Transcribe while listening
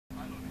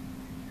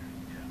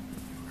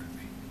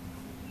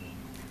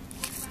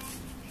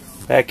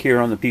Back here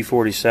on the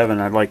P-47,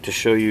 I'd like to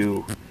show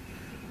you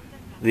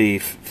the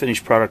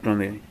finished product on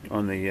the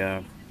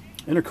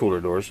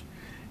intercooler doors,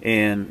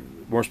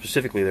 and more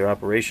specifically their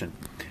operation.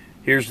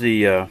 Here's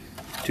the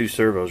two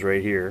servos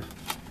right here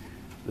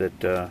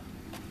that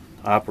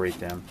operate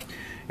them,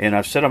 and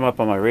I've set them up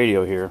on my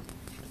radio here.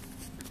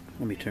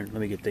 Let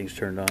me get things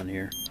turned on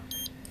here.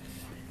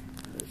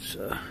 Let's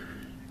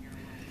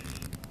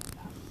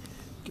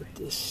get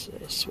this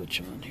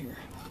switch on here.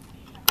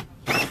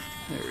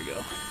 There we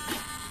go.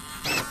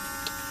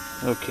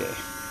 Okay,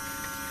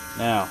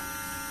 now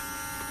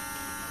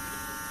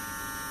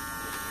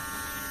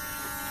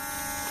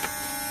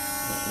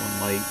got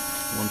one light,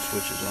 one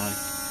switch is on.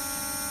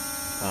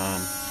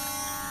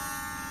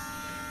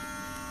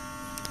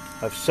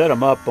 I've set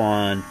them up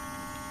on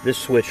this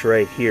switch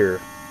right here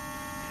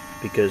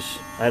because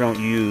I don't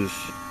use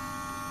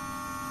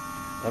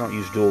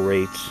dual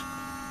rates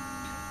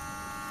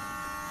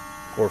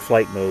or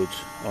flight modes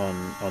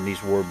on these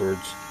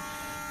warbirds.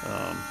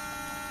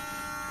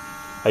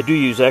 I do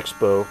use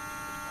Expo,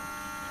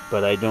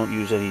 but I don't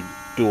use any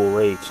dual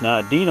rates.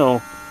 Now Dino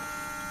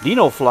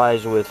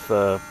flies with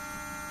no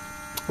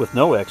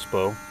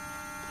Expo,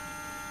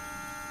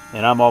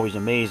 and I'm always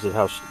amazed at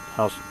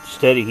how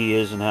steady he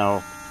is and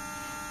how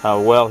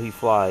well he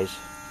flies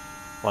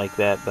like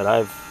that. But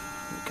I've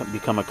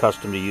become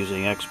accustomed to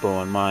using Expo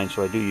on mine,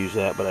 so I do use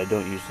that, but I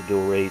don't use the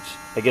dual rates.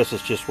 I guess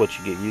it's just what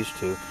you get used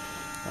to.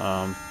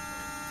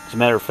 As a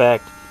matter of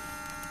fact,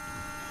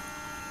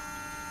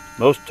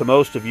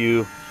 most of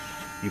you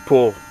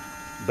pull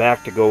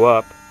back to go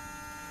up,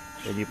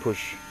 and you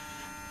push,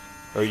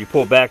 or you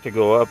pull back to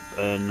go up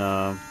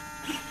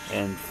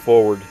and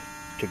forward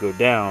to go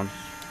down.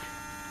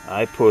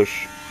 I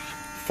push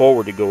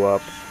forward to go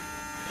up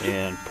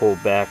and pull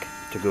back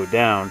to go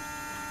down.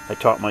 I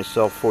taught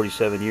myself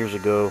 47 years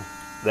ago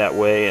that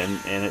way, and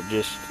it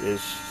just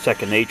is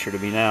second nature to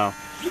me now.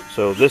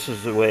 So this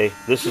is the way.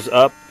 This is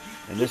up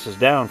and this is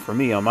down for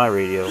me on my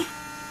radio,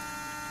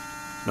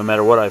 no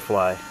matter what I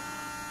fly.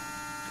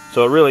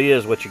 So it really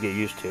is what you get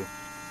used to.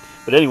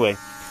 But anyway,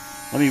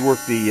 let me work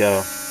the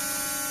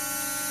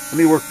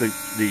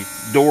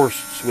door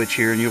switch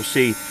here, and you'll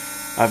see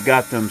I've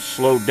got them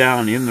slowed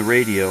down in the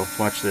radio.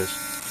 Watch this.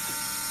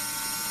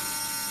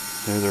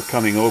 They're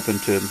coming open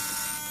to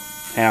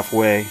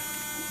halfway,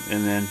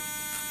 and then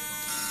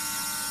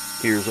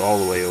here's all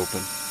the way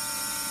open,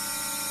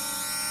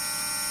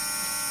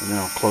 and then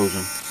I'll close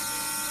them.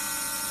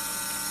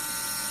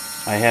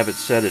 I have it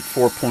set at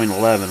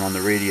 4.11 on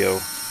the radio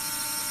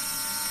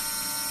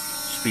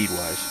speed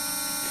wise.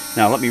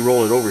 Now let me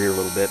roll it over here a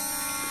little bit.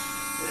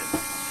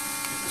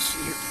 Let's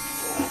see here.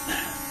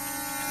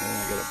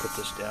 I gotta put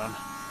this down.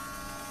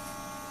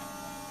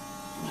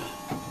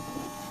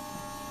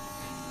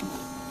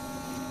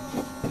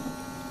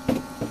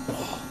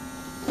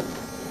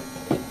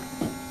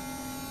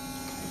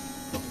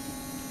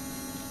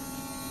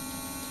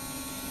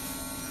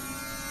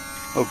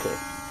 Okay,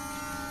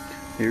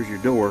 here's your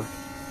door,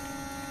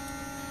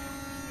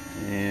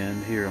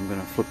 and here I'm going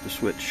to flip the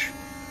switch.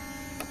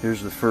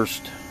 Here's the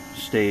first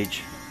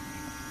stage,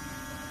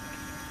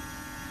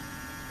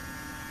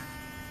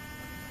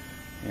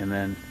 and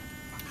then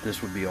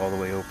this would be all the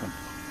way open.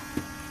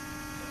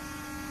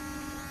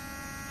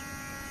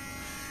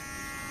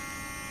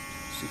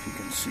 See if you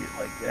can see it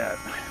like that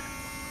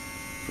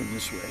from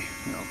this way,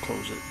 and I'll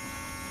close it.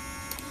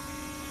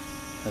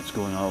 That's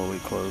going all the way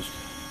closed.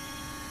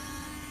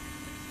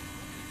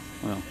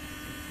 Well,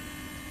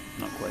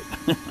 not quite.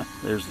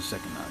 There's the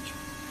second notch.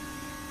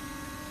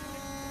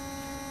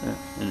 Yeah,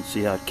 and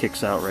see how it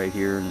kicks out right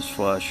here and is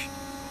flush.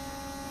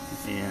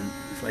 And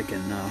if I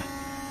can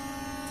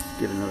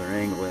get another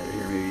angle at it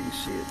here, maybe you can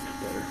see it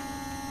better.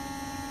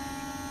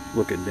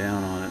 Looking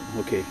down on it.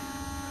 Okay,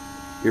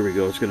 here we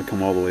go. It's going to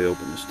come all the way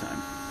open this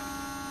time.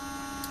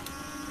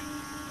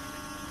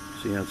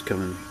 See how it's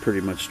coming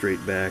pretty much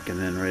straight back, and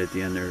then right at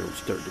the end there it'll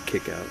start to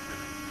kick out.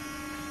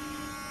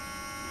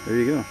 There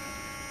you go.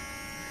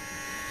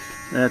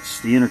 That's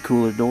the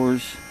intercooler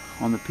doors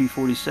on the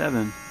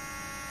P-47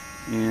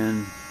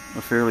 in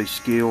a fairly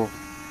scale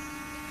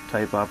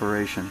type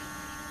operation.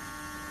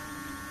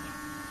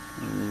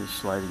 And it is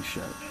sliding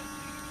shut.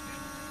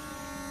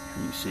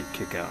 And you see it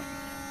kick out.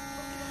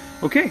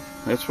 Okay,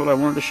 that's what I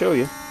wanted to show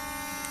you.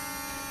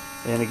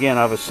 And again,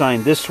 I've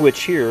assigned this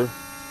switch here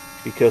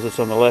because it's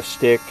on the left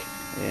stick,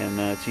 and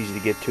it's easy to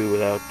get to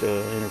without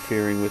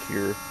interfering with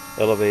your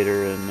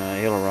elevator and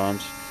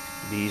ailerons.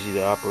 It'd be easy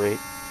to operate.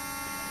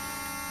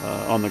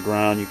 On the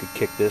ground, you could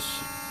kick this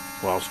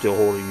while still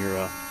holding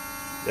your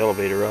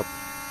elevator up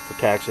for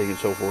taxiing and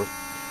so forth.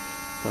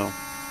 So,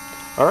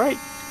 all right.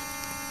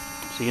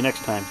 See you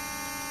next time.